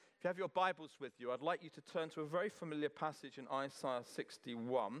If you have your Bibles with you, I'd like you to turn to a very familiar passage in Isaiah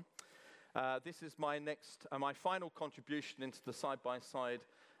 61. This is my final contribution into the side-by-side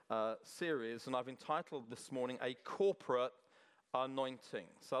series, and I've entitled this morning, A Corporate Anointing.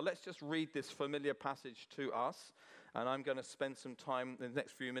 So let's just read this familiar passage to us, and I'm going to spend some time in the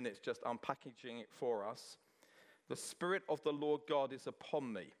next few minutes just unpackaging it for us. The Spirit of the Lord God is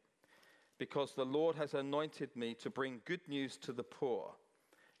upon me, because the Lord has anointed me to bring good news to the poor.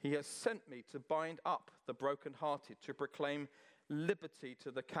 He has sent me to bind up the brokenhearted, to proclaim liberty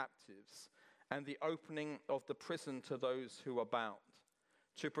to the captives, and the opening of the prison to those who are bound,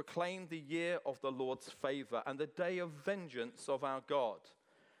 to proclaim the year of the Lord's favor and the day of vengeance of our God,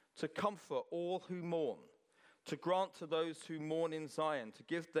 to comfort all who mourn, to grant to those who mourn in Zion, to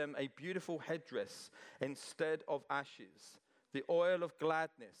give them a beautiful headdress instead of ashes, the oil of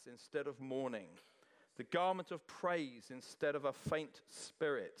gladness instead of mourning, the garment of praise instead of a faint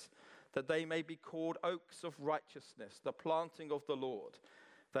spirit, that they may be called oaks of righteousness, the planting of the Lord,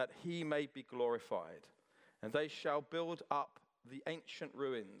 that he may be glorified. And they shall build up the ancient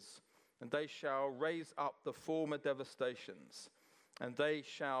ruins, and they shall raise up the former devastations, and they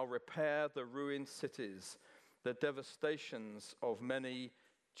shall repair the ruined cities, the devastations of many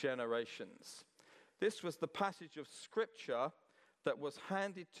generations. This was the passage of Scripture that was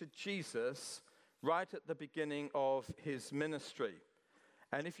handed to Jesus right at the beginning of his ministry.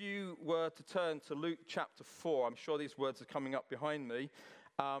 And if you were to turn to Luke chapter 4, I'm sure these words are coming up behind me,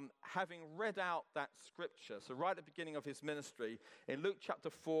 having read out that scripture, so right at the beginning of his ministry, in Luke chapter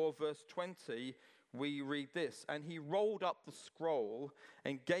 4, verse 20, we read this: "And he rolled up the scroll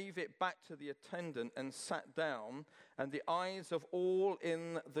and gave it back to the attendant and sat down, and the eyes of all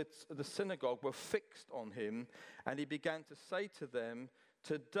in the synagogue were fixed on him, and he began to say to them,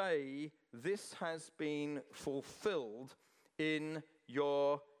 'Today this has been fulfilled in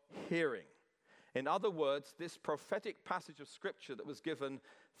your hearing.'" In other words, this prophetic passage of Scripture that was given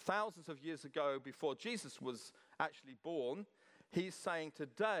thousands of years ago before Jesus was actually born, he's saying,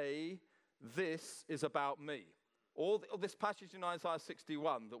 today, this is about me. All this passage in Isaiah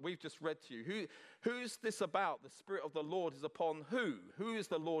 61 that we've just read to you, who's this about? The Spirit of the Lord is upon who? Who is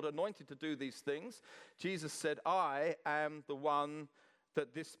the Lord anointed to do these things? Jesus said, I am the one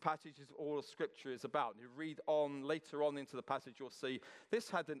that this passage is all of Scripture is about. And you read on later on into the passage, you'll see this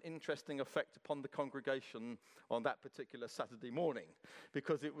had an interesting effect upon the congregation on that particular Saturday morning,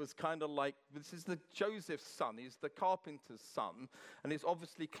 because it was kind of like, this is the Joseph's son, he's the carpenter's son, and he's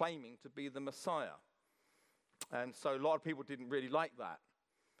obviously claiming to be the Messiah. And so a lot of people didn't really like that.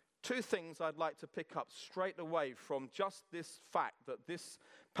 Two things I'd like to pick up straight away from just this fact that this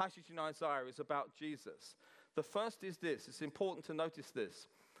passage in Isaiah is about Jesus. The first is this: it's important to notice this,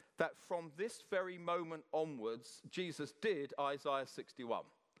 that from this very moment onwards, Jesus did Isaiah 61.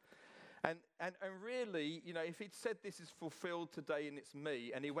 And really, you know, if he'd said this is fulfilled today and it's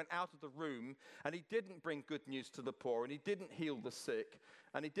me, and he went out of the room and he didn't bring good news to the poor, and he didn't heal the sick,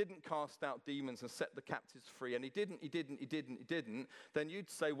 and he didn't cast out demons and set the captives free, and he didn't, then you'd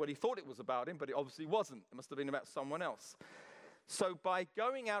say, well, he thought it was about him, but it obviously wasn't. It must have been about someone else. So by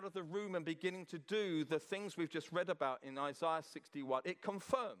going out of the room and beginning to do the things we've just read about in Isaiah 61, it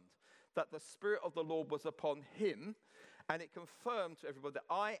confirmed that the Spirit of the Lord was upon him, and it confirmed to everybody that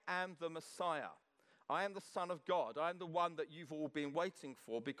I am the Messiah. I am the Son of God. I am the one that you've all been waiting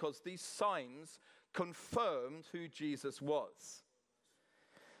for, because these signs confirmed who Jesus was.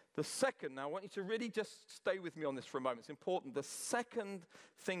 The second, now I want you to really just stay with me on this for a moment. It's important. The second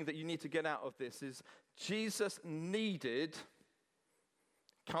thing that you need to get out of this is Jesus needed...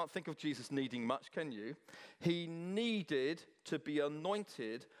 Can't think of Jesus needing much, can you? He needed to be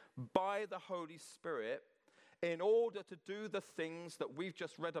anointed by the Holy Spirit in order to do the things that we've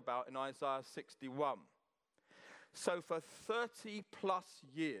just read about in Isaiah 61. So for 30 plus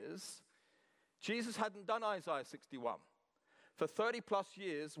years, Jesus hadn't done Isaiah 61. For 30 plus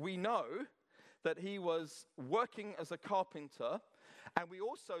years, we know that he was working as a carpenter, and we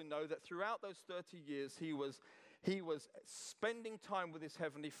also know that throughout those 30 years, he was spending time with his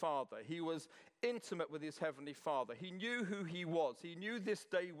Heavenly Father. He was intimate with his Heavenly Father. He knew who he was. He knew this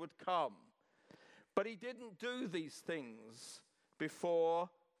day would come. But he didn't do these things before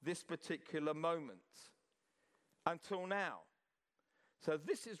this particular moment until now. So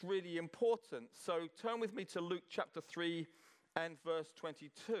this is really important. So turn with me to Luke chapter 3 and verse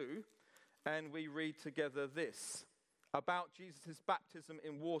 22, and we read together this about Jesus' baptism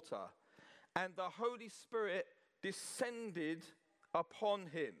in water. And the Holy Spirit descended upon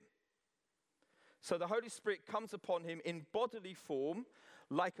him. So the Holy Spirit comes upon him in bodily form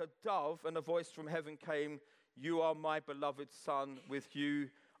like a dove, and a voice from heaven came, "You are my beloved Son, with you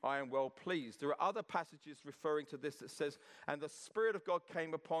I am well pleased. There are other passages referring to this that says, and the Spirit of God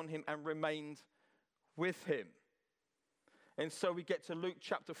came upon him and remained with him. And so we get to Luke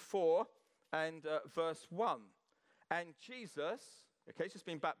chapter 4 and verse 1. And Jesus, okay, he's just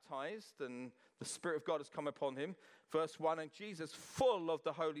been baptized and the Spirit of God has come upon him. Verse 1, and Jesus, full of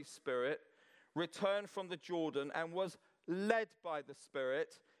the Holy Spirit, returned from the Jordan and was led by the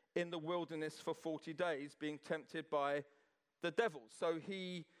Spirit in the wilderness for 40 days, being tempted by the devil. So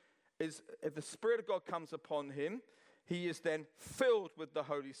if the Spirit of God comes upon him, he is then filled with the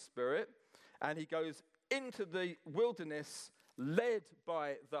Holy Spirit, and he goes into the wilderness led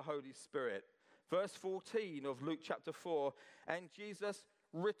by the Holy Spirit. Verse 14 of Luke chapter 4, and Jesus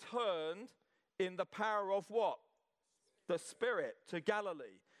returned in the power of what? The Spirit, to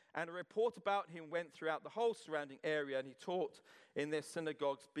Galilee. And a report about him went throughout the whole surrounding area, and he taught in their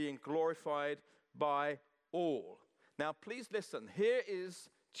synagogues, being glorified by all. Now, please listen. Here is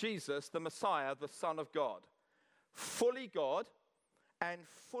Jesus, the Messiah, the Son of God. Fully God and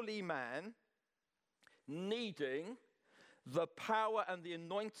fully man, needing the power and the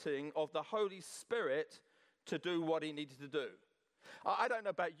anointing of the Holy Spirit to do what he needed to do. I don't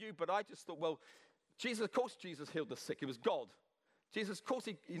know about you, but I just thought, well, of course Jesus healed the sick. He was God. Jesus, of course,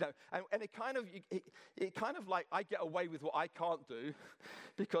 and it kind of like I get away with what I can't do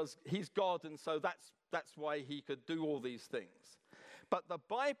because he's God, and so that's why he could do all these things. But the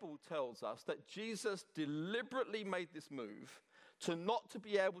Bible tells us that Jesus deliberately made this move to not to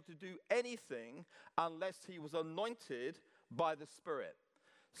be able to do anything unless he was anointed by the Spirit.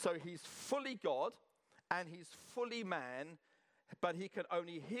 So he's fully God and he's fully man, but he can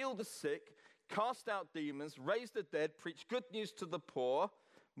only heal the sick, cast out demons, raise the dead, preach good news to the poor,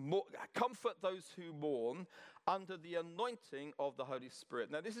 comfort those who mourn under the anointing of the Holy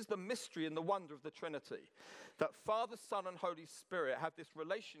Spirit. Now, this is the mystery and the wonder of the Trinity, that Father, Son, and Holy Spirit have this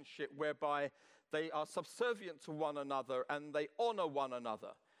relationship whereby they are subservient to one another and they honor one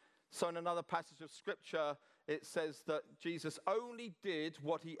another. So in another passage of Scripture, it says that Jesus only did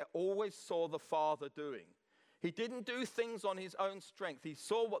what he always saw the Father doing. He didn't do things on his own strength. He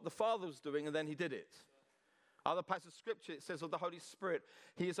saw what the Father was doing and then he did it. Other passage of Scripture, it says of the Holy Spirit,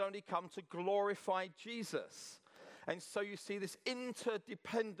 he has only come to glorify Jesus. And so you see this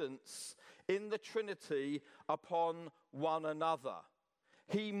interdependence in the Trinity upon one another.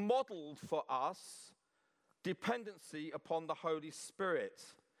 He modeled for us dependency upon the Holy Spirit.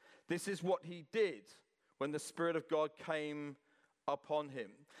 This is what he did when the Spirit of God came upon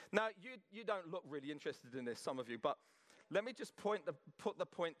him. Now, you don't look really interested in this, some of you, but let me just put the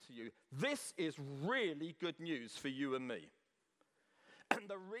point to you. This is really good news for you and me. And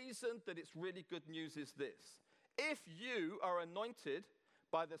the reason that it's really good news is this. If you are anointed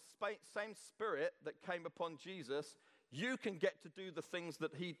by the same Spirit that came upon Jesus, you can get to do the things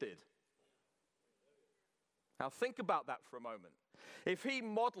that he did. Now think about that for a moment. If he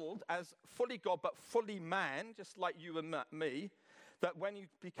modeled as fully God but fully man, just like you and me, that when you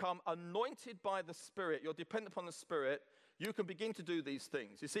become anointed by the Spirit, you're dependent upon the Spirit, you can begin to do these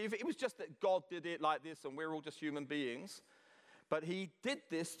things. You see, if it was just that God did it like this and we're all just human beings, but he did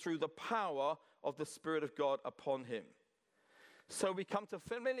this through the power of the Spirit of God upon him. So we come to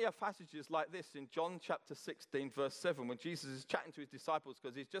familiar passages like this in John chapter 16, verse 7, when Jesus is chatting to his disciples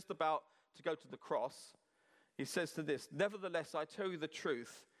because he's just about to go to the cross. He says to this, nevertheless, I tell you the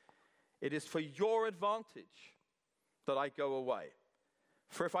truth, it is for your advantage that I go away.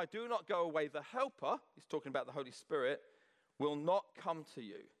 For if I do not go away, the Helper, he's talking about the Holy Spirit, will not come to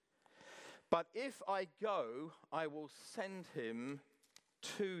you. But if I go, I will send him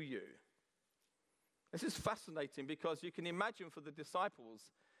to you. This is fascinating because you can imagine for the disciples,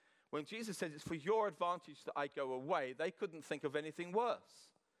 when Jesus says it's for your advantage that I go away, they couldn't think of anything worse.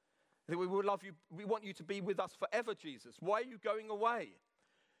 They said, we love you, we want you to be with us forever, Jesus. Why are you going away?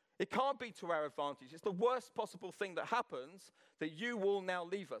 It can't be to our advantage. It's the worst possible thing that happens, that you will now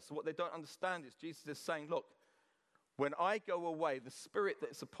leave us. So what they don't understand is Jesus is saying, look, when I go away, the Spirit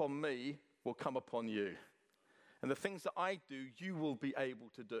that's upon me will come upon you. And the things that I do, you will be able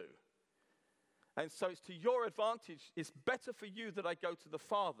to do. And so it's to your advantage. It's better for you that I go to the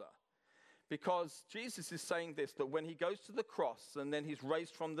Father. Because Jesus is saying this, that when he goes to the cross and then he's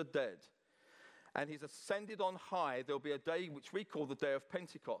raised from the dead, and he's ascended on high, there'll be a day which we call the day of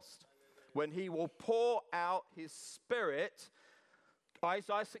Pentecost, when he will pour out his Spirit.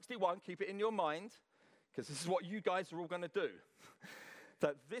 Isaiah 61, keep it in your mind, because this is what you guys are all going to do.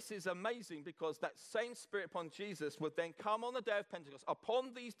 That this is amazing because that same Spirit upon Jesus would then come on the day of Pentecost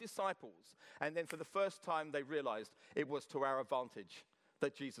upon these disciples. And then for the first time they realized it was to our advantage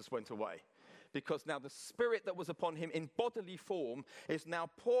that Jesus went away. because now the Spirit that was upon him in bodily form is now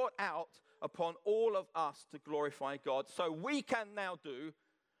poured out upon all of us to glorify God. So we can now do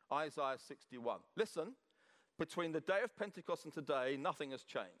Isaiah 61. Listen, between the day of Pentecost and today, nothing has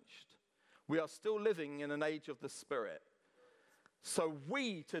changed. We are still living in an age of the Spirit. So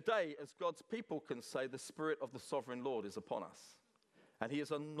we today, as God's people, can say the Spirit of the sovereign Lord is upon us. And he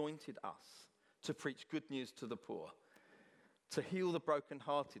has anointed us to preach good news to the poor, to heal the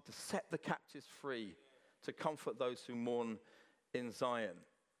brokenhearted, to set the captives free, to comfort those who mourn in Zion.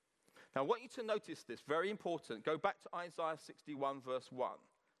 Now, I want you to notice this, very important. Go back to Isaiah 61, verse 1.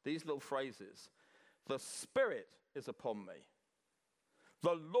 These little phrases. The Spirit is upon me.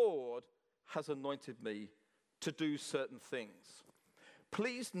 The Lord has anointed me to do certain things.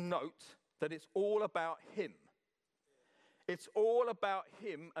 Please note that it's all about him. It's all about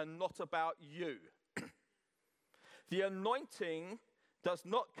him and not about you. The anointing does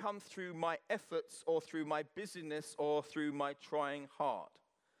not come through my efforts or through my busyness or through my trying hard.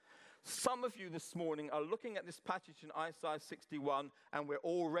 Some of you this morning are looking at this passage in Isaiah 61 and we're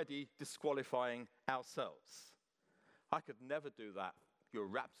already disqualifying ourselves. I could never do that. You're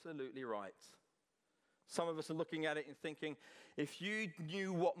absolutely right. Some of us are looking at it and thinking, if you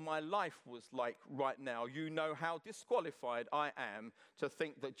knew what my life was like right now, you know how disqualified I am to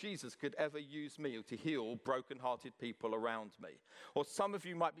think that Jesus could ever use me to heal broken-hearted people around me. Or some of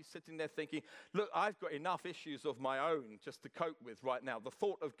you might be sitting there thinking, look, I've got enough issues of my own just to cope with right now. The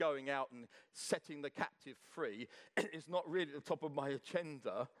thought of going out and setting the captive free is not really at the top of my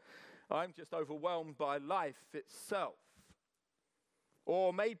agenda. I'm just overwhelmed by life itself.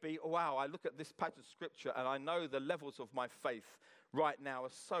 Or maybe, wow, I look at this passage of scripture and I know the levels of my faith right now are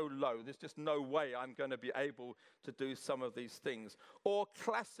so low. There's just no way I'm going to be able to do some of these things. Or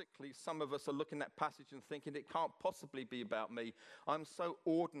classically, some of us are looking at that passage and thinking it can't possibly be about me. I'm so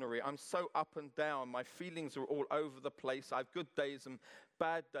ordinary. I'm so up and down. My feelings are all over the place. I have good days and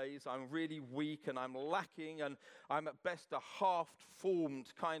bad days. I'm really weak and I'm lacking and I'm at best a half-formed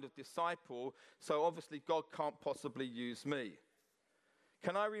kind of disciple. So obviously God can't possibly use me.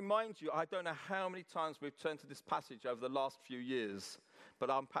 Can I remind you, I don't know how many times we've turned to this passage over the last few years,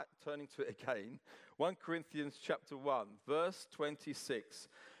 but I'm turning to it again. 1 Corinthians chapter 1, verse 26.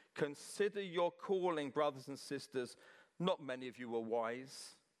 Consider your calling, brothers and sisters. Not many of you were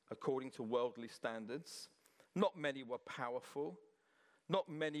wise, according to worldly standards. Not many were powerful. Not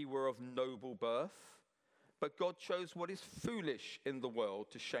many were of noble birth. But God chose what is foolish in the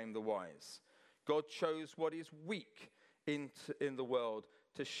world to shame the wise. God chose what is weak in the world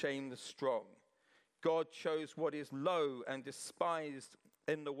to shame the strong. God chose what is low and despised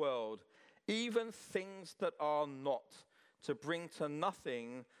in the world, even things that are not, to bring to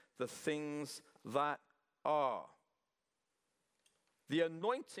nothing the things that are. The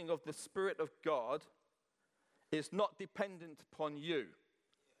anointing of the Spirit of God is not dependent upon you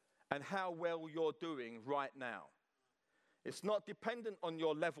and how well you're doing right now. It's not dependent on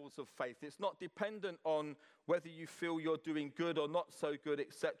your levels of faith. It's not dependent on whether you feel you're doing good or not so good,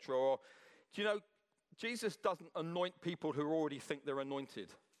 etc. Or, do you know, Jesus doesn't anoint people who already think they're anointed.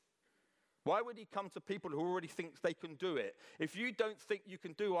 Why would he come to people who already think they can do it? If you don't think you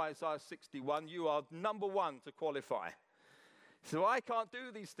can do Isaiah 61, you are number one to qualify. So I can't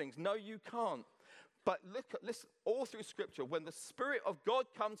do these things. No, you can't. But listen, all through Scripture, when the Spirit of God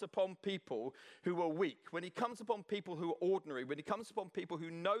comes upon people who are weak, when he comes upon people who are ordinary, when he comes upon people who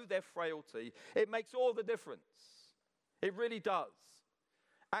know their frailty, it makes all the difference. It really does.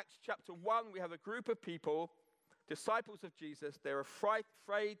 Acts chapter 1, we have a group of people, disciples of Jesus. They're afraid,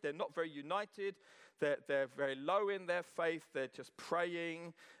 they're not very united, they're very low in their faith, they're just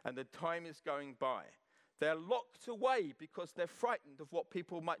praying, and the time is going by. They're locked away because they're frightened of what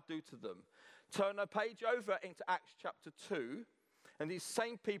people might do to them. Turn a page over into Acts chapter 2, and these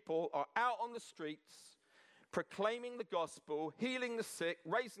same people are out on the streets, proclaiming the gospel, healing the sick,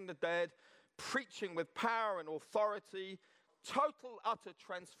 raising the dead, preaching with power and authority, total, utter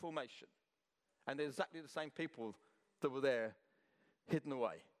transformation. And they're exactly the same people that were there, hidden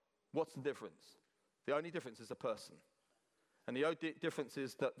away. What's the difference? The only difference is a person. And the only difference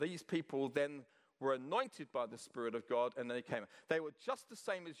is that these people then were anointed by the Spirit of God, and they came. They were just the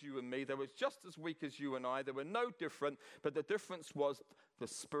same as you and me. They were just as weak as you and I. They were no different, but the difference was the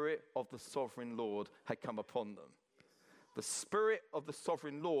Spirit of the sovereign Lord had come upon them. The Spirit of the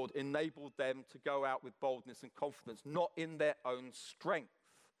sovereign Lord enabled them to go out with boldness and confidence, not in their own strength.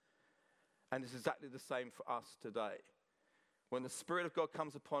 And it's exactly the same for us today. When the Spirit of God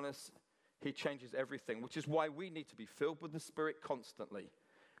comes upon us, he changes everything, which is why we need to be filled with the Spirit constantly.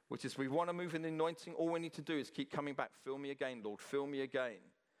 Which is, we want to move in the anointing, all we need to do is keep coming back. Fill me again, Lord, fill me again.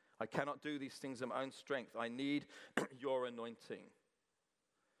 I cannot do these things in my own strength. I need your anointing.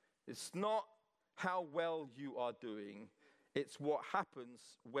 It's not how well you are doing. It's what happens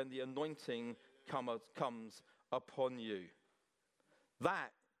when the anointing comes upon you.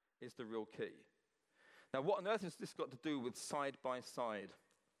 That is the real key. Now, what on earth has this got to do with side by side?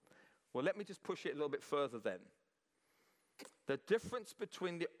 Well, let me just push it a little bit further then. The difference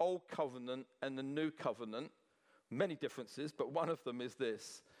between the old covenant and the new covenant, many differences, but one of them is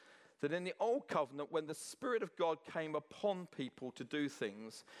this, that in the old covenant, when the Spirit of God came upon people to do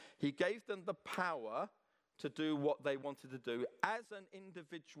things, he gave them the power to do what they wanted to do as an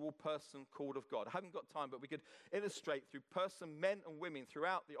individual person called of God. I haven't got time, but we could illustrate through men and women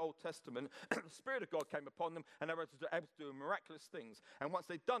throughout the Old Testament, the Spirit of God came upon them and they were able to do miraculous things. And once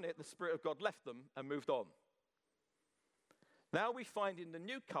they'd done it, the Spirit of God left them and moved on. Now we find in the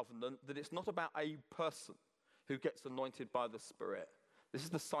New Covenant that it's not about a person who gets anointed by the Spirit. This is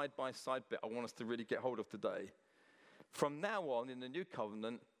the side-by-side bit I want us to really get hold of today. From now on, in the New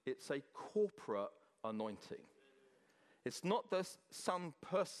Covenant, it's a corporate anointing. It's not that some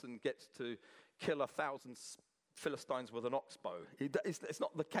person gets to kill 1,000 Philistines with an ox bow. It's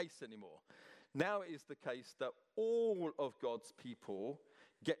not the case anymore. Now it is the case that all of God's people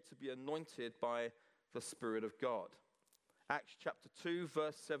get to be anointed by the Spirit of God. Acts chapter 2,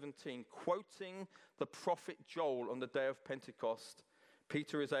 verse 17, quoting the prophet Joel on the day of Pentecost,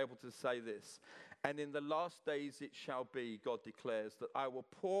 Peter is able to say this, "And in the last days it shall be, God declares, that I will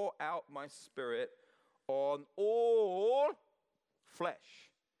pour out my Spirit on all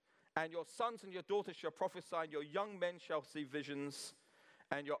flesh. And your sons and your daughters shall prophesy, and your young men shall see visions,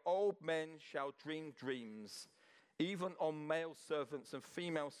 and your old men shall dream dreams, even on male servants and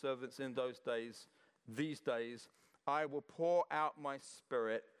female servants in those days, these days, I will pour out my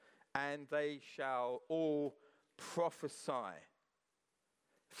Spirit, and they shall all prophesy."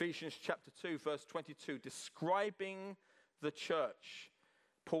 Ephesians chapter 2, verse 22, describing the church,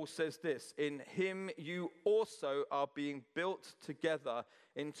 Paul says this, "In him you also are being built together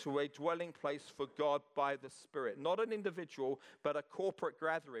into a dwelling place for God by the Spirit." Not an individual, but a corporate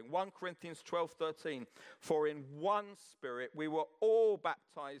gathering. 1 Corinthians 12:13, "For in one Spirit we were all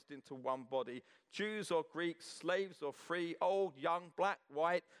baptized into one body, Jews or Greeks, slaves or free, old, young, black,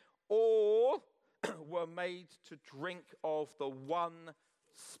 white, all were made to drink of the one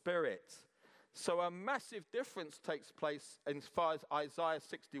Spirit." So a massive difference takes place as far as Isaiah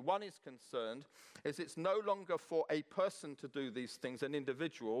 61 is concerned, is it's no longer for a person to do these things, an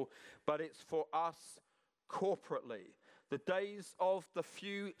individual, but it's for us corporately. The days of the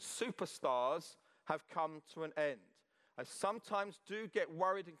few superstars have come to an end. I sometimes do get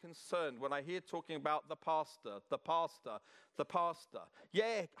worried and concerned when I hear talking about the pastor, the pastor, the pastor.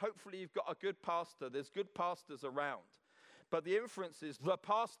 Yeah, hopefully you've got a good pastor. There's good pastors around. But the inference is the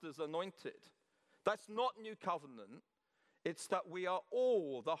pastor's anointed. That's not New Covenant. It's that we are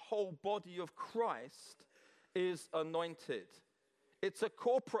all, the whole body of Christ is anointed. It's a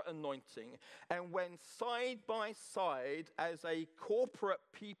corporate anointing. And when side by side as a corporate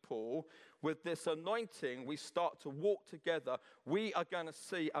people with this anointing, we start to walk together, we are going to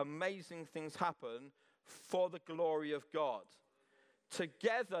see amazing things happen for the glory of God.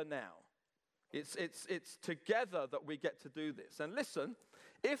 Together now. It's together that we get to do this. And listen,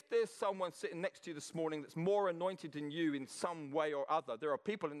 if there's someone sitting next to you this morning that's more anointed than you in some way or other, there are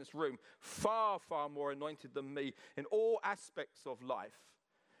people in this room far, far more anointed than me in all aspects of life.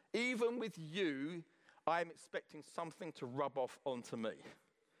 Even with you, I'm expecting something to rub off onto me.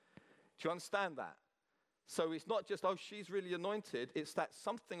 Do you understand that? So it's not just, oh, she's really anointed. It's that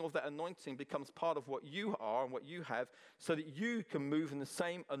something of that anointing becomes part of what you are and what you have so that you can move in the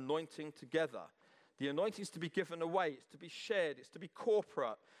same anointing together. The anointing is to be given away. It's to be shared. It's to be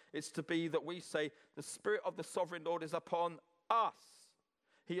corporate. It's to be that we say, the Spirit of the Sovereign Lord is upon us.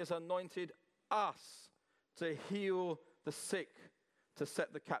 He has anointed us to heal the sick, to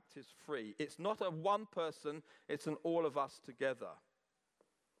set the captives free. It's not a one person. It's an all of us together.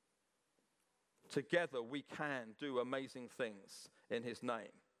 Together we can do amazing things in his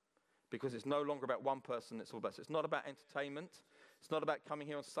name because it's no longer about one person, it's all about us. It's not about entertainment. It's not about coming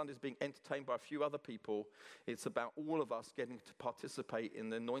here on Sundays being entertained by a few other people. It's about all of us getting to participate in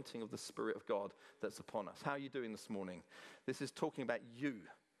the anointing of the Spirit of God that's upon us. How are you doing this morning? This is talking about you.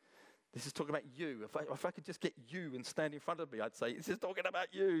 This is talking about you. If I could just get you and stand in front of me, I'd say, this is talking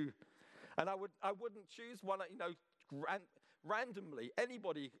about you. And I wouldn't choose one, randomly,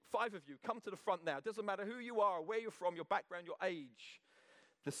 anybody, 5 of you, come to the front now. It doesn't matter who you are, where you're from, your background, your age.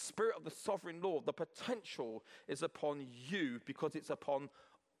 The Spirit of the Sovereign Lord, the potential is upon you because it's upon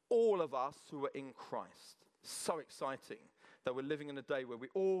all of us who are in Christ. So exciting. that we're living in a day where we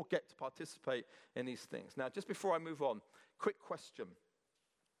all get to participate in these things. Now, just before I move on, quick question.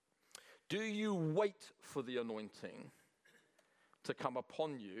 Do you wait for the anointing to come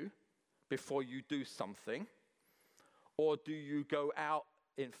upon you before you do something? Or do you go out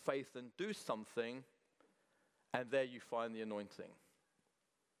in faith and do something, and there you find the anointing?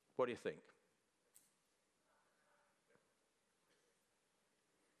 What do you think?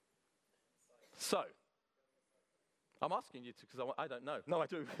 So, I'm asking you to, because I don't know. No, I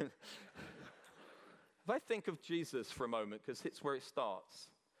do. If I think of Jesus for a moment, because it's where it starts,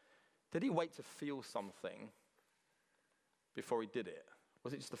 did he wait to feel something before he did it?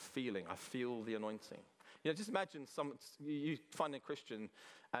 Was it just a feeling? I feel the anointing. You know, just imagine you find a Christian,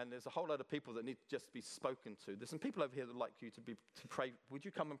 and there's a whole lot of people that need to just be spoken to. There's some people over here that would like you to pray. Would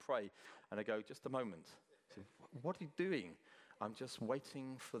you come and pray? And I go, just a moment. Say, what are you doing? I'm just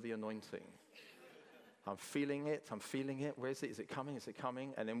waiting for the anointing. I'm feeling it. Where is it? Is it coming? Is it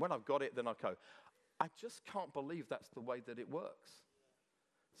coming? And then when I've got it, then I go, I just can't believe that's the way that it works.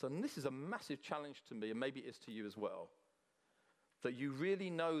 So this is a massive challenge to me, and maybe it is to you as well, that you really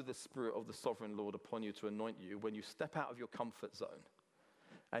know the Spirit of the Sovereign Lord upon you to anoint you when you step out of your comfort zone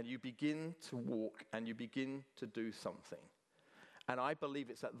and you begin to walk and you begin to do something. And I believe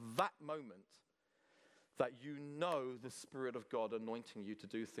it's at that moment that you know the Spirit of God anointing you to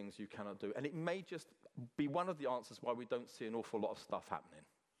do things you cannot do. And it may just be one of the answers why we don't see an awful lot of stuff happening,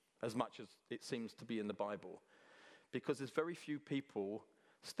 as much as it seems to be in the Bible. Because there's very few people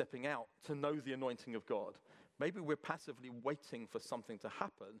stepping out to know the anointing of God. Maybe we're passively waiting for something to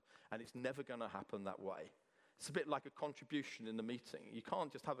happen, and it's never going to happen that way. It's a bit like a contribution in the meeting. You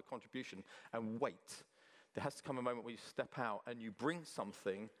can't just have a contribution and wait. There has to come a moment where you step out and you bring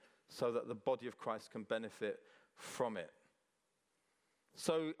something so that the body of Christ can benefit from it.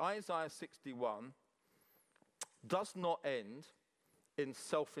 So Isaiah 61 does not end in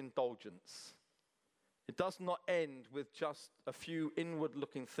self-indulgence. It does not end with just a few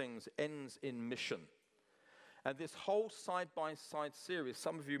inward-looking things. It ends in mission. And this whole side-by-side series,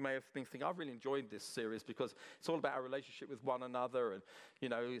 some of you may have been thinking, I've really enjoyed this series because it's all about our relationship with one another. And, you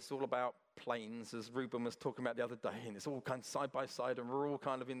know, it's all about planes, as Ruben was talking about the other day. And it's all kind of side-by-side, and we're all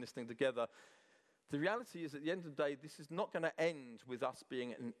kind of in this thing together. The reality is, at the end of the day, this is not going to end with us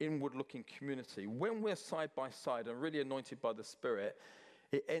being an inward-looking community. When we're side-by-side and really anointed by the Spirit,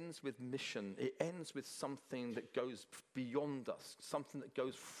 it ends with mission. It ends with something that goes beyond us, something that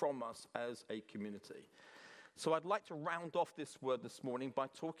goes from us as a community. So I'd like to round off this word this morning by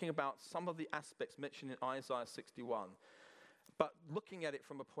talking about some of the aspects mentioned in Isaiah 61, but looking at it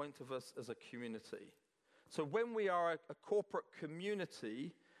from a point of us as a community. So when we are a corporate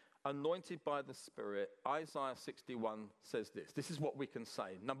community anointed by the Spirit, Isaiah 61 says this. This is what we can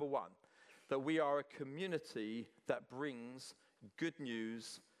say. Number one, that we are a community that brings good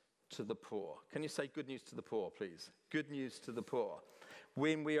news to the poor. Can you say good news to the poor, please? Good news to the poor.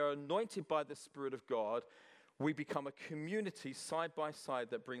 When we are anointed by the Spirit of God, we become a community side by side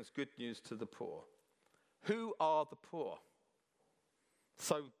that brings good news to the poor. Who are the poor?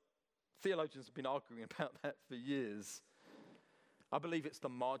 So theologians have been arguing about that for years. I believe it's the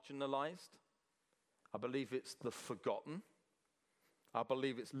marginalized. I believe it's the forgotten. I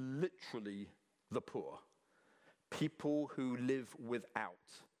believe it's literally the poor. People who live without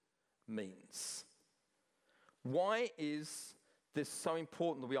means. Why is this so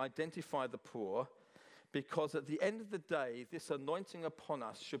important that we identify the poor? Because at the end of the day, this anointing upon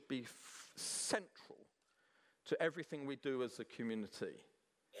us should be central to everything we do as a community.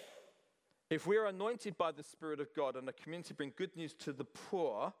 If we are anointed by the Spirit of God and a community bring good news to the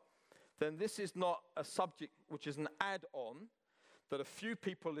poor, then this is not a subject which is an add-on that a few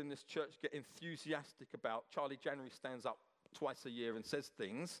people in this church get enthusiastic about. Charlie January stands up twice a year and says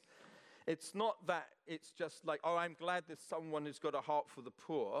things. It's not that it's just like, oh, I'm glad there's someone who's got a heart for the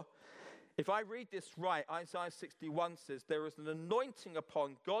poor. If I read this right, Isaiah 61 says there is an anointing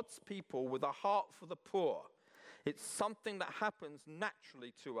upon God's people with a heart for the poor. It's something that happens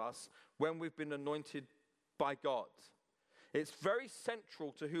naturally to us when we've been anointed by God. It's very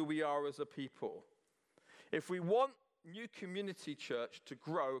central to who we are as a people. If we want New Community Church to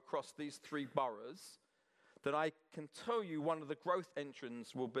grow across these three boroughs, then I can tell you one of the growth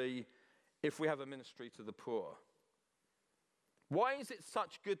engines will be if we have a ministry to the poor. Why is it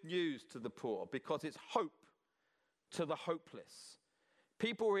such good news to the poor? Because it's hope to the hopeless.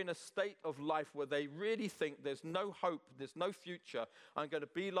 People who are in a state of life where they really think there's no hope, there's no future, I'm going to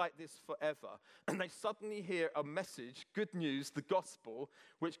be like this forever. And they suddenly hear a message, good news, the gospel,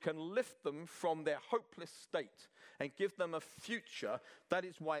 which can lift them from their hopeless state and give them a future. That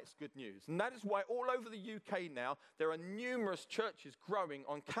is why it's good news. And that is why all over the UK now, there are numerous churches growing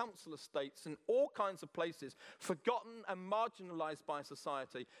on council estates in all kinds of places, forgotten and marginalized by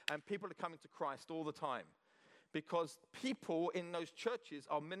society, and people are coming to Christ all the time. Because people in those churches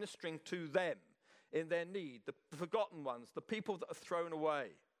are ministering to them in their need, the forgotten ones, the people that are thrown away.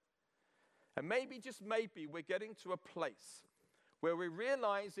 And maybe, just maybe, we're getting to a place where we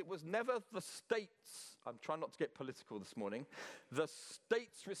realize it was never the state's, I'm trying not to get political this morning, the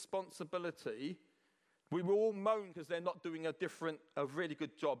state's responsibility. We will all moan because they're not doing a really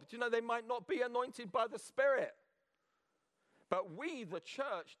good job. But you know, they might not be anointed by the Spirit. But we, the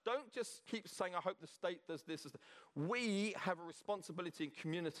church, don't just keep saying, I hope the state does this. We have a responsibility in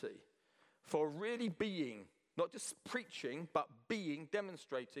community for really being, not just preaching, but being,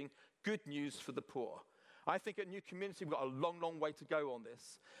 demonstrating good news for the poor. I think at New Community, we've got a long, long way to go on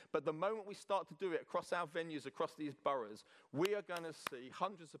this. But the moment we start to do it across our venues, across these boroughs, we are going to see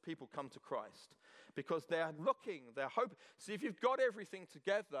hundreds of people come to Christ. Because they're looking, they're hoping. See, if you've got everything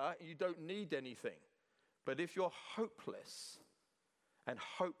together, you don't need anything. But if you're hopeless and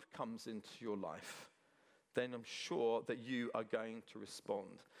hope comes into your life, then I'm sure that you are going to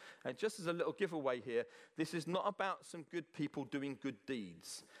respond. And just as a little giveaway here, this is not about some good people doing good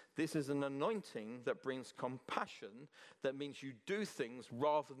deeds. This is an anointing that brings compassion, that means you do things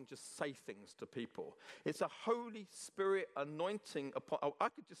rather than just say things to people. It's a Holy Spirit anointing upon. Oh, I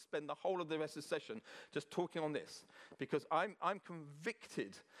could just spend the whole of the rest of the session just talking on this, because I'm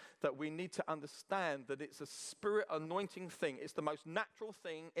convicted that we need to understand that it's a Spirit anointing thing. It's the most natural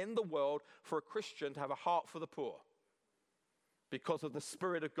thing in the world for a Christian to have a heart for the poor because of the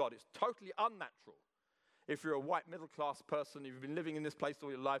Spirit of God. It's totally unnatural. If you're a white middle-class person, you've been living in this place all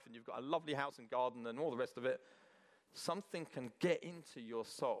your life, and you've got a lovely house and garden and all the rest of it, something can get into your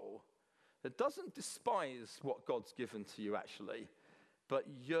soul that doesn't despise what God's given to you, actually, but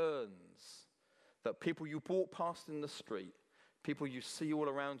yearns that people you walk past in the street, people you see all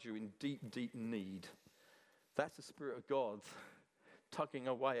around you in deep, deep need, that's the Spirit of God tugging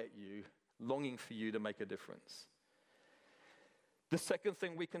away at you, longing for you to make a difference. The second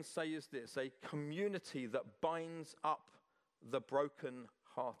thing we can say is this: a community that binds up the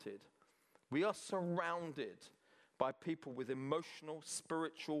brokenhearted. We are surrounded by people with emotional,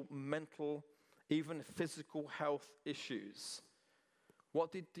 spiritual, mental, even physical health issues.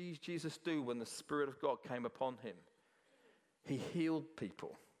 What did Jesus do when the Spirit of God came upon him? He healed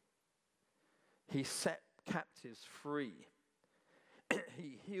people. He set captives free.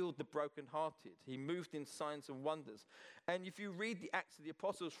 He healed the brokenhearted. He moved in signs and wonders. And if you read the Acts of the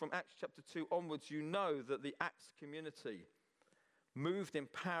Apostles from Acts chapter 2 onwards, you know that the Acts community moved in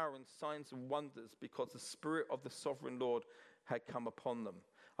power and signs and wonders because the Spirit of the sovereign Lord had come upon them.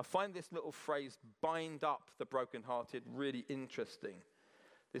 I find this little phrase, bind up the brokenhearted, really interesting.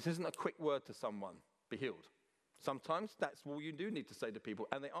 This isn't a quick word to someone, be healed. Sometimes that's all you do need to say to people,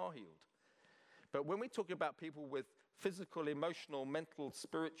 and they are healed. But when we talk about people with physical, emotional, mental,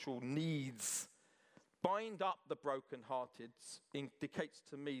 spiritual needs, bind up the brokenhearted indicates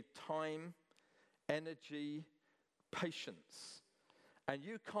to me time, energy, patience. And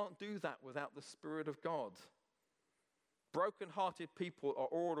you can't do that without the Spirit of God. Brokenhearted people are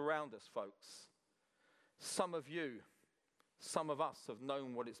all around us, folks. Some of you, some of us have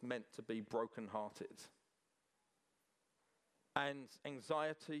known what it's meant to be brokenhearted. And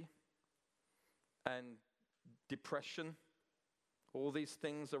anxiety and depression, all these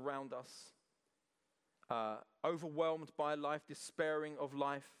things around us, overwhelmed by life, despairing of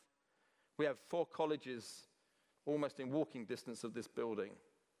life. We have 4 colleges almost in walking distance of this building,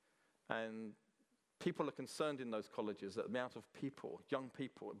 and people are concerned in those colleges at the amount of people, young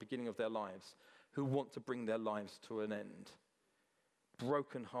people at the beginning of their lives, who want to bring their lives to an end.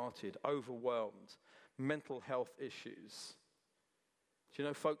 Broken-hearted, overwhelmed, mental health issues. Do you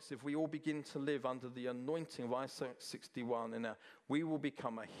know, folks, if we all begin to live under the anointing of Isaiah 61, we will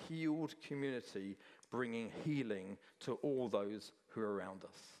become a healed community, bringing healing to all those who are around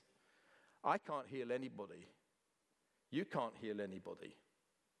us. I can't heal anybody. You can't heal anybody.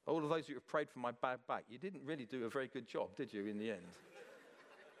 All of those who have prayed for my bad back, you didn't really do a very good job, did you, in the end?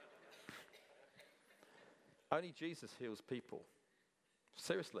 Only Jesus heals people.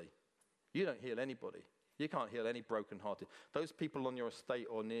 Seriously. You don't heal anybody. You can't heal any brokenhearted. Those people on your estate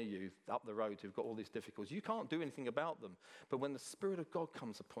or near you, up the road, who've got all these difficulties, you can't do anything about them. But when the Spirit of God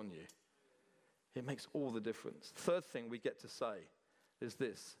comes upon you, it makes all the difference. Third thing we get to say, is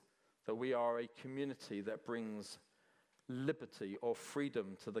this, that we are a community that brings liberty or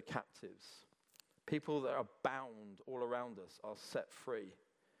freedom to the captives. People that are bound all around us are set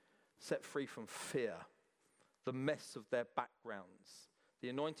free from fear, the mess of their backgrounds. The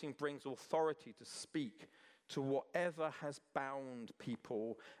anointing brings authority to speak to whatever has bound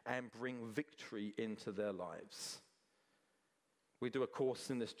people and bring victory into their lives. We do a course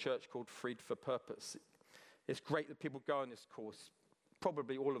in this church called Freed for Purpose. It's great that people go on this course.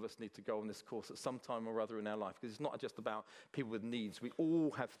 Probably all of us need to go on this course at some time or other in our life, because it's not just about people with needs. We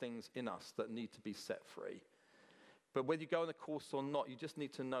all have things in us that need to be set free. But whether you go on the course or not, you just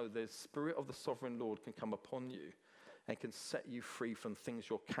need to know the Spirit of the Sovereign Lord can come upon you and can set you free from things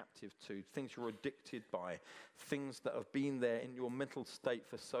you're captive to, things you're addicted by, things that have been there in your mental state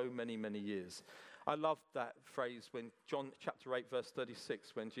for so many, many years. I love that phrase when John chapter 8, verse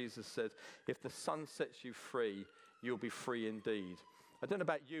 36, when Jesus said, if the Son sets you free, you'll be free indeed. I don't know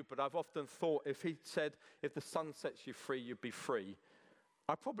about you, but I've often thought if he said, if the Son sets you free, you'd be free,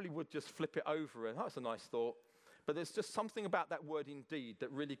 I probably would just flip it over and, oh, that's a nice thought. But there's just something about that word indeed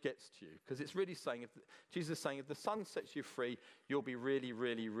that really gets to you, because it's really saying, Jesus is saying, if the Son sets you free, you'll be really,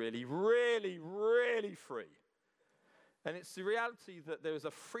 really, really, really, really free. And it's the reality that there is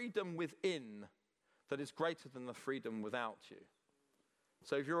a freedom within that is greater than the freedom without you.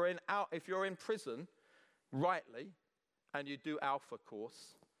 So if you're in prison, rightly, and you do Alpha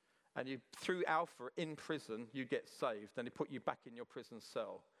course, and you through Alpha in prison, you get saved, and they put you back in your prison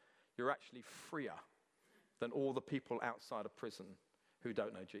cell, you're actually freer than all the people outside of prison who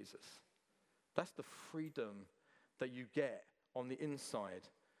don't know Jesus. That's the freedom that you get on the inside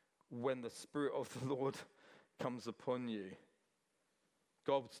when the Spirit of the Lord comes upon you.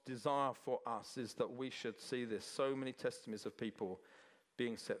 God's desire for us is that we should see this. So many testimonies of people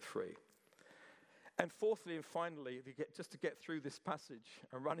being set free. And fourthly and finally, just to get through this passage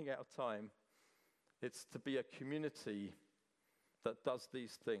and running out of time, it's to be a community that does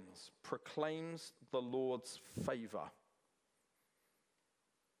these things, proclaims the Lord's favor.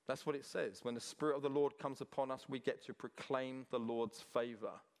 That's what it says. When the Spirit of the Lord comes upon us, we get to proclaim the Lord's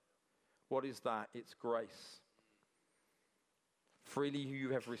favor. What is that? It's grace. Freely you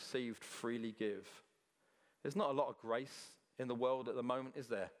have received, freely give. There's not a lot of grace in the world at the moment, is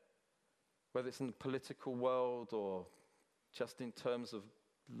there? Whether it's in the political world or just in terms of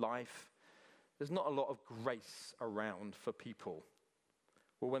life, there's not a lot of grace around for people.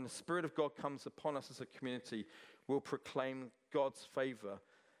 Well, when the Spirit of God comes upon us as a community, we'll proclaim God's favor.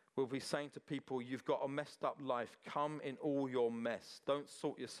 We'll be saying to people, you've got a messed up life. Come in all your mess. Don't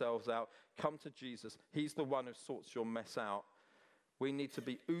sort yourselves out. Come to Jesus. He's the one who sorts your mess out. We need to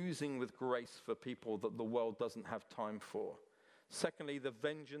be oozing with grace for people that the world doesn't have time for. Secondly, the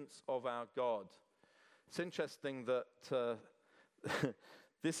vengeance of our God. It's interesting that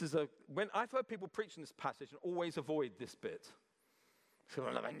when I've heard people preaching this passage and always avoid this bit.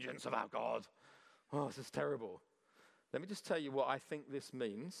 The vengeance of our God. Oh, this is terrible. Let me just tell you what I think this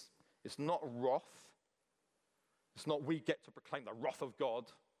means. It's not wrath. It's not we get to proclaim the wrath of God.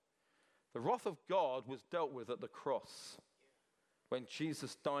 The wrath of God was dealt with at the cross. When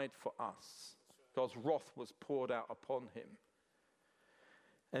Jesus died for us, God's wrath was poured out upon him.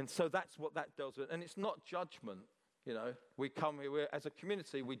 And so that's what that deals with. And it's not judgment. You know, we come here, as a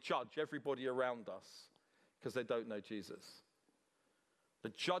community, we judge everybody around us because they don't know Jesus. The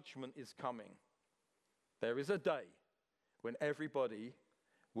judgment is coming. There is a day when everybody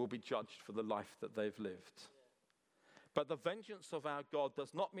will be judged for the life that they've lived. But the vengeance of our God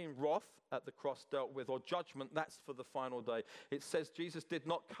does not mean wrath at the cross dealt with or judgment. That's for the final day. It says Jesus did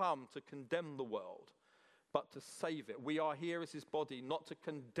not come to condemn the world, but to save it. We are here as his body, not to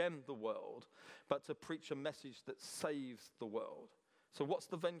condemn the world, but to preach a message that saves the world. So what's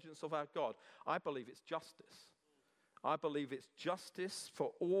the vengeance of our God? I believe it's justice. I believe it's justice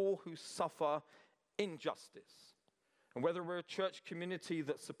for all who suffer injustice. And whether we're a church community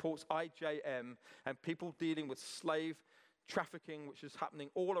that supports IJM and people dealing with slave trafficking, which is happening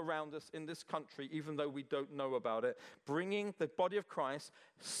all around us in this country, even though we don't know about it, bringing the body of Christ,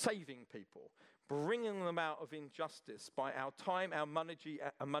 saving people, bringing them out of injustice by our time, our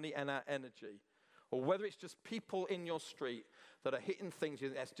money, and our energy. Or whether it's just people in your street that are hitting things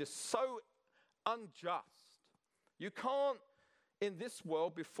that's just so unjust. You can't, in this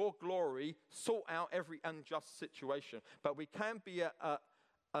world, before glory, sort out every unjust situation. But we can be an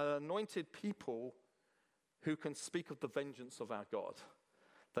anointed people who can speak of the vengeance of our God,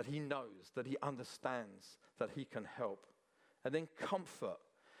 that he knows, that he understands, that he can help. And then comfort.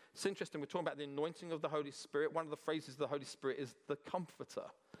 It's interesting, we're talking about the anointing of the Holy Spirit. One of the phrases of the Holy Spirit is the comforter.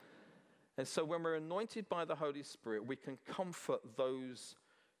 And so when we're anointed by the Holy Spirit, we can comfort those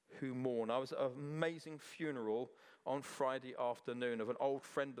who mourn. I was at an amazing funeral on Friday afternoon of an old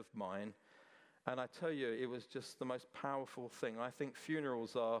friend of mine, and I tell you, it was just the most powerful thing. I think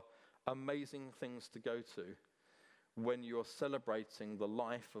funerals are amazing things to go to when you're celebrating the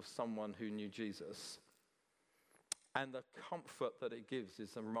life of someone who knew Jesus. And the comfort that it gives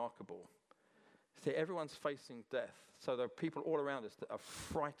is remarkable. See, everyone's facing death, so there are people all around us that are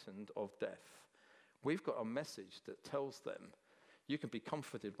frightened of death. We've got a message that tells them, you can be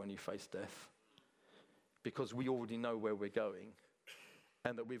comforted when you face death, because we already know where we're going,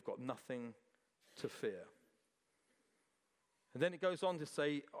 and that we've got nothing to fear. And then it goes on to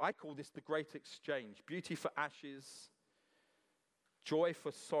say, I call this the great exchange. Beauty for ashes, joy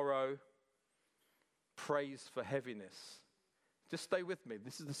for sorrow, praise for heaviness. Just stay with me.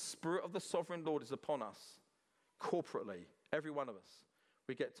 This is the Spirit of the Sovereign Lord is upon us, corporately, every one of us.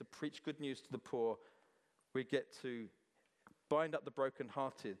 We get to preach good news to the poor. We get to bind up the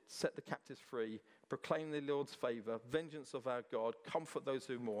brokenhearted, set the captives free, proclaim the Lord's favor, vengeance of our God, comfort those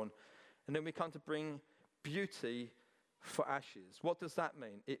who mourn. And then we come to bring beauty for ashes. What does that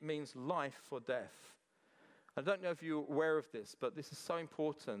mean? It means life for death. I don't know if you're aware of this, but this is so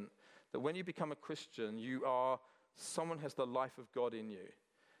important that when you become a Christian, someone has the life of God in you.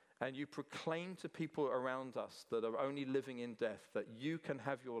 And you proclaim to people around us that are only living in death that you can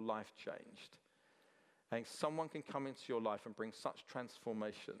have your life changed. And someone can come into your life and bring such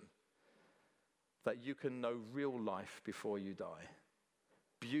transformation that you can know real life before you die.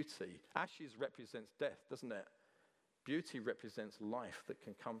 Beauty. Ashes represents death, doesn't it? Beauty represents life that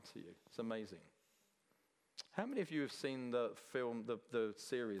can come to you. It's amazing. How many of you have seen the film, the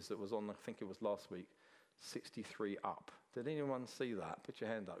series that was on, I think it was last week, 63 Up? Did anyone see that? Put your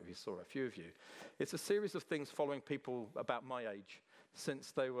hand up if you saw it. A few of you. It's a series of things following people about my age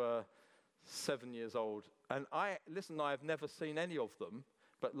since they were 7 years old. And I've never seen any of them,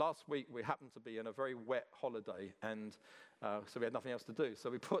 but last week we happened to be in a very wet holiday, and so we had nothing else to do. So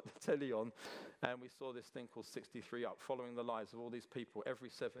we put the telly on, and we saw this thing called 63 Up, following the lives of all these people every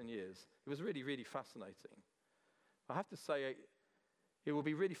 7 years. It was really, really fascinating. I have to say, it will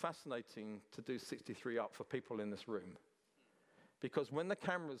be really fascinating to do 63 Up for people in this room. Because when the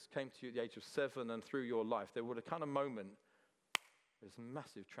cameras came to you at the age of 7 and through your life, there would a kind of moment, there's a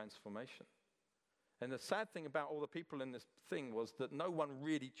massive transformation. And the sad thing about all the people in this thing was that no one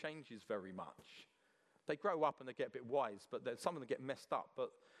really changes very much. They grow up and they get a bit wise, but some of them get messed up, but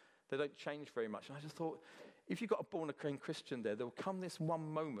they don't change very much. And I just thought, if you've got a born-again Christian there will come this one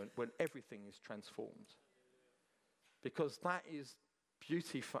moment when everything is transformed. Because that is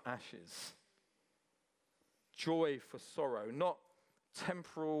beauty for ashes. Joy for sorrow. Not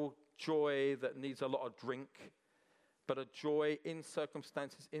temporal joy that needs a lot of drink, but a joy in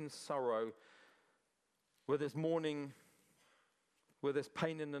circumstances, in sorrow, where there's mourning, where there's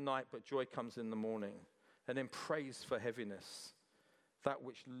pain in the night, but joy comes in the morning. And then praise for heaviness, that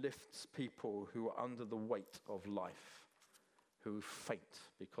which lifts people who are under the weight of life, who faint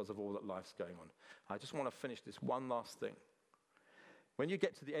because of all that life's going on. I just want to finish this one last thing. When you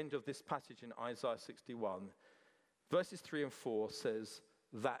get to the end of this passage in Isaiah 61, verses 3 and 4 says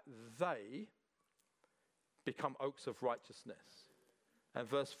that they become oaks of righteousness. And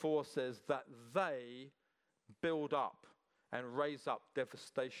verse 4 says that they build up and raise up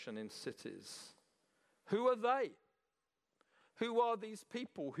devastation in cities. Who are they? Who are these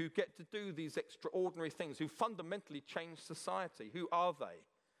people who get to do these extraordinary things, who fundamentally change society? Who are they?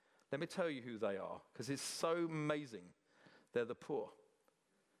 Let me tell you who they are, because it's so amazing. They're the poor.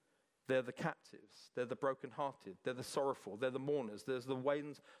 They're the captives. They're the brokenhearted. They're the sorrowful. They're the mourners. There's the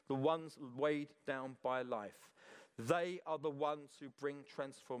ones weighed down by life. They are the ones who bring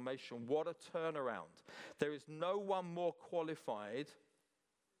transformation. What a turnaround. There is no one more qualified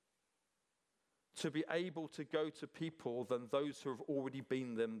to be able to go to people than those who have already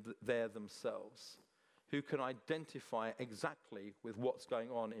been there themselves, who can identify exactly with what's going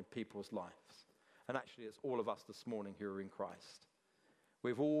on in people's lives. And actually, it's all of us this morning who are in Christ.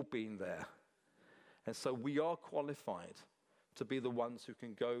 We've all been there. And so we are qualified to be the ones who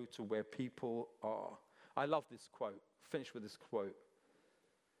can go to where people are. I love this quote. Finish with this quote.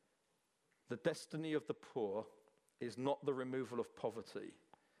 The destiny of the poor is not the removal of poverty.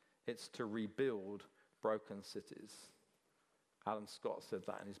 It's to rebuild broken cities. Alan Scott said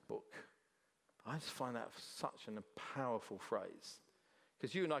that in his book. I just find that such a powerful phrase.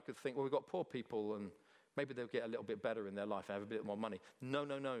 Because you and I could think, well, we've got poor people and maybe they'll get a little bit better in their life and have a bit more money. No.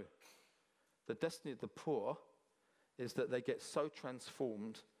 The destiny of the poor is that they get so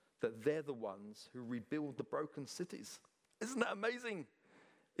transformed that they're the ones who rebuild the broken cities. Isn't that amazing?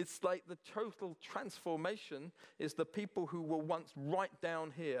 It's like the total transformation is the people who were once right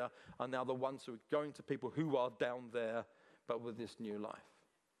down here are now the ones who are going to people who are down there, but with this new life.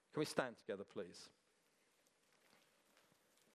 Can we stand together, please?